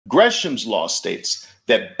Gresham's law states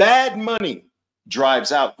that bad money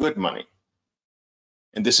drives out good money.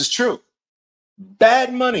 And this is true.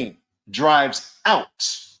 Bad money drives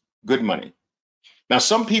out good money. Now,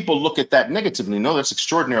 some people look at that negatively. No, that's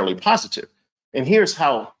extraordinarily positive. And here's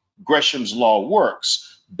how Gresham's law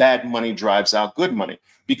works. Bad money drives out good money.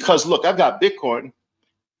 Because look, I've got Bitcoin,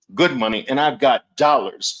 good money, and I've got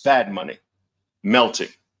dollars, bad money, melting.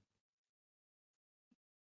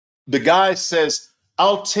 The guy says,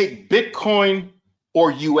 I'll take Bitcoin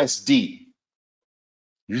or USD.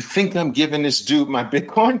 You think I'm giving this dude my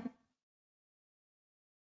Bitcoin?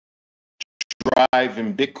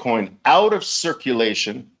 Driving Bitcoin out of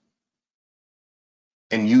circulation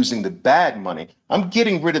and using the bad money. I'm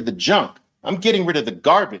getting rid of the junk. I'm getting rid of the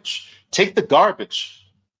garbage. Take the garbage.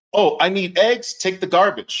 Oh, I need eggs? Take the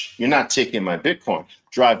garbage. You're not taking my Bitcoin.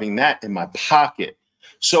 Driving that in my pocket.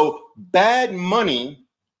 So bad money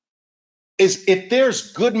is, if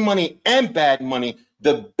there's good money and bad money,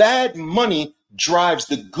 the bad money drives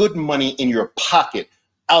the good money in your pocket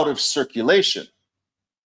out of circulation.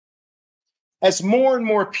 As more and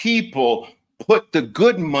more people put the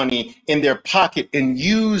good money in their pocket and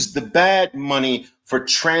use the bad money for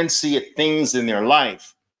transient things in their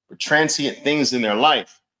life,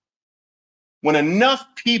 when enough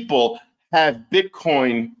people have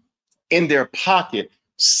Bitcoin in their pocket,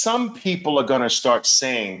 some people are going to start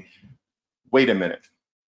saying, wait a minute,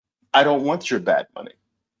 I don't want your bad money.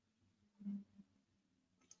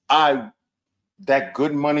 That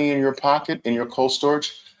good money in your pocket, in your cold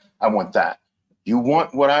storage, I want that. You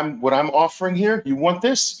want what I'm offering here? You want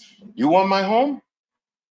this? You want my home?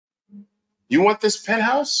 You want this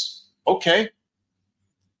penthouse? Okay.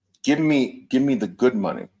 Give me the good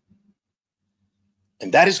money.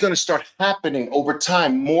 And that is going to start happening over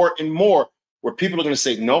time, more and more, where people are going to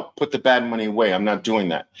say, nope, put the bad money away. I'm not doing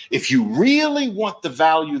that. If you really want the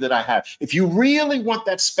value that I have, if you really want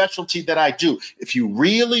that specialty that I do, if you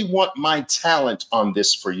really want my talent on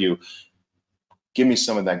this for you, give me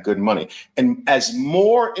some of that good money. And as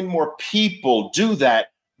more and more people do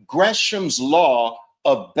that, Gresham's law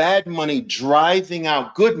of bad money driving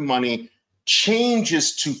out good money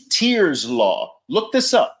changes to Thiers Law. Look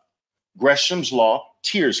this up. Gresham's law,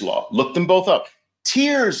 Thiers Law. Look them both up.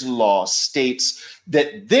 Thiers Law states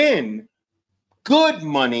that then good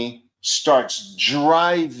money starts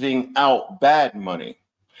driving out bad money.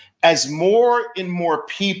 As more and more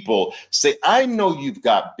people say, I know you've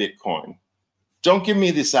got Bitcoin. Don't give me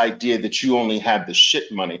this idea that you only have the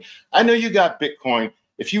shit money. I know you got Bitcoin.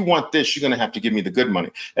 If you want this, you're going to have to give me the good money.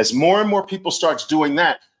 As more and more people starts doing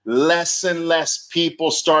that, less and less people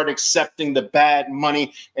start accepting the bad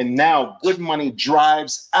money. And now good money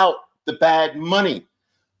drives out the bad money.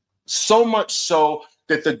 So much so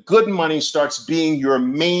that the good money starts being your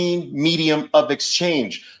main medium of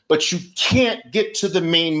exchange. But you can't get to the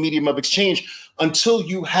main medium of exchange until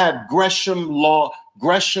you have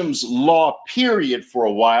Gresham's law period for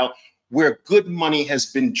a while, where good money has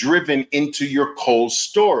been driven into your cold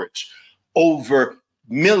storage. Over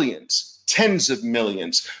millions, tens of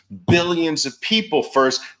millions, billions of people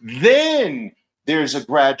first. Then there's a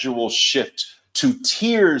gradual shift to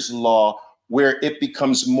Thiers Law, where it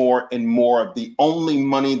becomes more and more of the only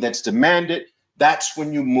money that's demanded. That's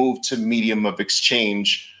when you move to medium of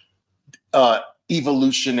exchange,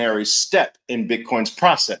 evolutionary step in Bitcoin's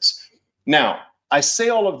process. Now, I say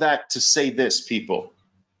all of that to say this, people.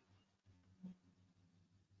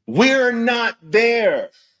 We're not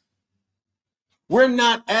there. We're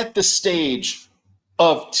not at the stage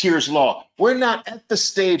of Thiers Law. We're not at the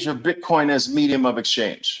stage of Bitcoin as medium of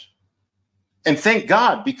exchange. And thank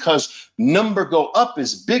God, because number go up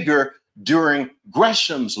is bigger during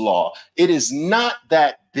Gresham's law. It is not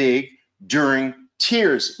that big during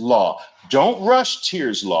Thiers Law. Don't rush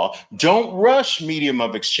Thiers Law. Don't rush medium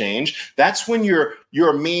of exchange. That's when your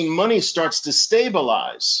main money starts to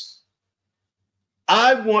stabilize.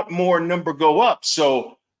 I want more number go up.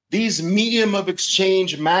 So these medium of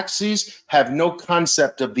exchange maxis have no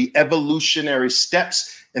concept of the evolutionary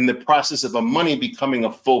steps in the process of a money becoming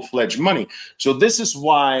a full-fledged money. So this is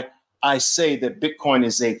why I say that Bitcoin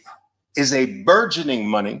is a burgeoning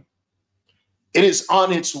money. It is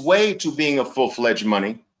on its way to being a full-fledged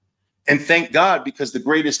money. And thank God, because the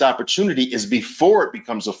greatest opportunity is before it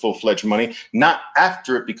becomes a full-fledged money, not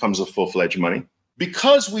after it becomes a full-fledged money.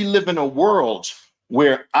 Because we live in a world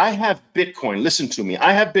where I have Bitcoin, listen to me,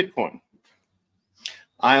 I have Bitcoin.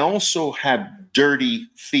 I also have dirty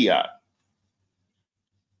fiat.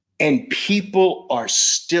 And people are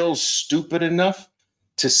still stupid enough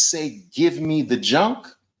to say, give me the junk?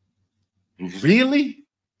 Really?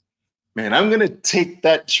 Man, I'm going to take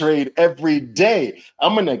that trade every day.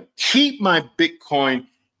 I'm going to keep my Bitcoin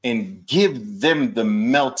and give them the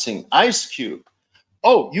melting ice cube.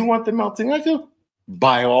 Oh, you want the melting ice cube?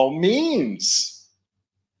 By all means.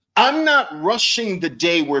 I'm not rushing the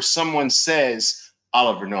day where someone says,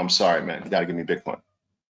 Oliver, no, I'm sorry, man. You got to give me Bitcoin.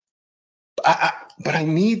 But I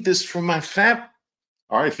need this for my family.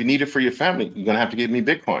 All right, if you need it for your family, you're going to have to give me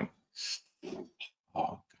Bitcoin.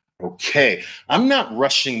 Oh, okay. I'm not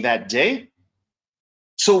rushing that day.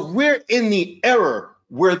 So we're in the era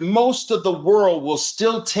where most of the world will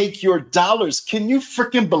still take your dollars. Can you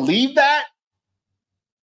freaking believe that?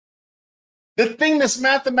 The thing that's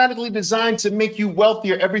mathematically designed to make you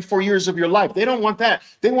wealthier every 4 years of your life. They don't want that.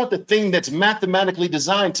 They want the thing that's mathematically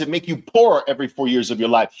designed to make you poorer every 4 years of your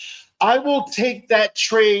life. I will take that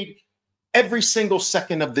trade every single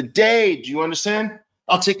second of the day. Do you understand?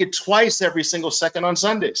 I'll take it twice every single second on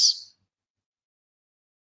Sundays.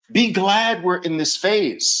 Be glad we're in this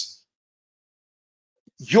phase.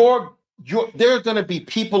 There are going to be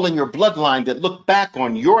people in your bloodline that look back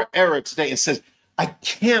on your era today and says, I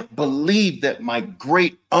can't believe that my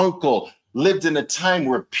great uncle lived in a time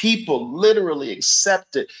where people literally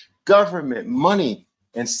accepted government money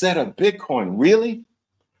instead of Bitcoin. Really?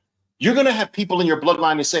 You're going to have people in your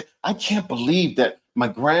bloodline that say, I can't believe that my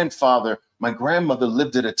grandfather, my grandmother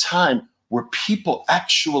lived at a time where people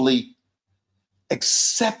actually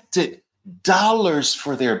accepted dollars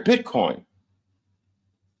for their Bitcoin.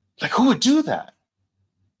 Like, who would do that?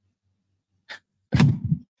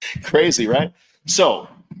 Crazy, right? So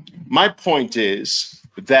my point is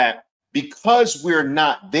that because we're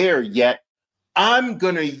not there yet, I'm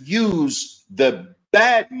going to use the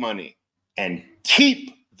bad money and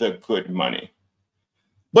keep the good money.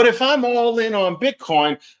 But if I'm all in on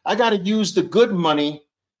Bitcoin, I got to use the good money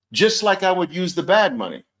just like I would use the bad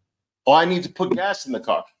money. Or I need to put gas in the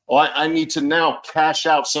car. Or I need to now cash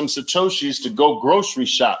out some Satoshis to go grocery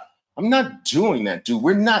shop. I'm not doing that, dude.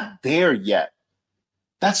 We're not there yet.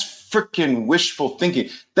 That's freaking wishful thinking.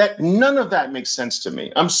 None of that makes sense to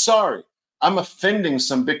me. I'm sorry. I'm offending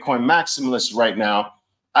some Bitcoin maximalists right now.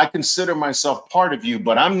 I consider myself part of you,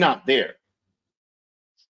 but I'm not there.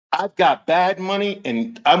 I've got bad money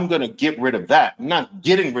and I'm going to get rid of that. I'm not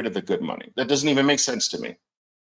getting rid of the good money. That doesn't even make sense to me.